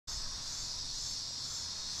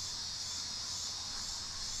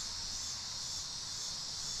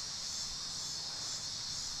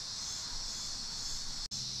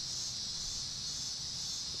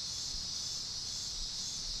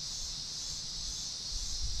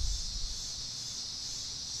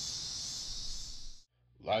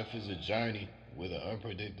Life is a journey with an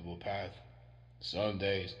unpredictable path. Some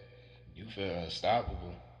days you feel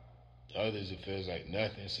unstoppable, others it feels like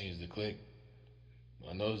nothing seems to click.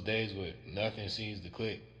 On those days where nothing seems to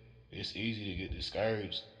click, it's easy to get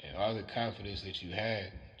discouraged, and all the confidence that you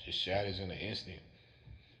had just shatters in an instant.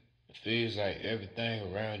 It feels like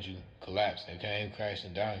everything around you collapsed and came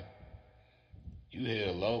crashing down. You hit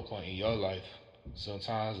a low point in your life,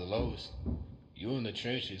 sometimes the lowest. You in the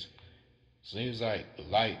trenches. Seems like the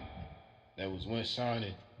light that was once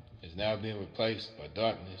shining is now being replaced by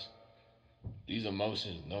darkness. These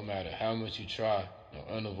emotions, no matter how much you try,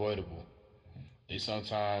 are unavoidable. They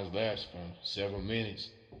sometimes last from several minutes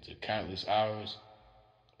to countless hours,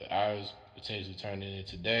 the hours potentially turning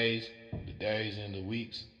into days, the days into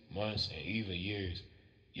weeks, months, and even years.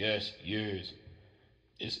 Yes, years.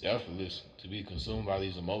 It's effortless to be consumed by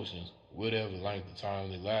these emotions, whatever length of time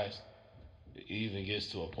they last. It even gets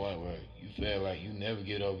to a point where you feel like you never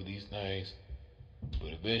get over these things,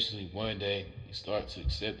 but eventually one day you start to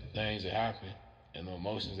accept the things that happen and the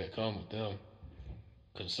emotions that come with them.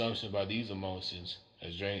 Consumption by these emotions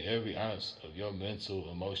has drained every ounce of your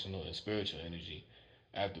mental, emotional, and spiritual energy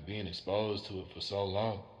after being exposed to it for so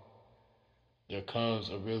long. There comes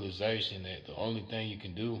a realization that the only thing you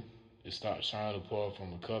can do is stop trying to pour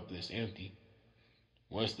from a cup that's empty.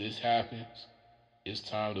 Once this happens, it's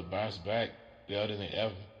time to bounce back better than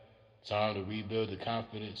ever. Time to rebuild the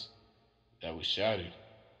confidence that was shattered,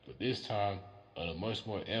 but this time on a much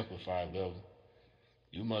more amplified level.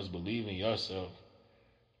 You must believe in yourself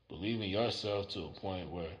to a point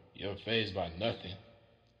where you're phased by nothing.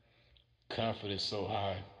 Confidence so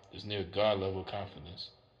high is near God level confidence,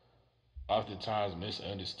 oftentimes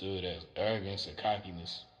misunderstood as arrogance or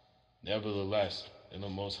cockiness. Nevertheless, in the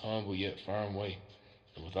most humble yet firm way,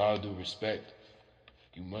 and with all due respect,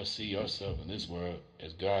 you must see yourself in this world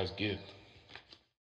as God's gift.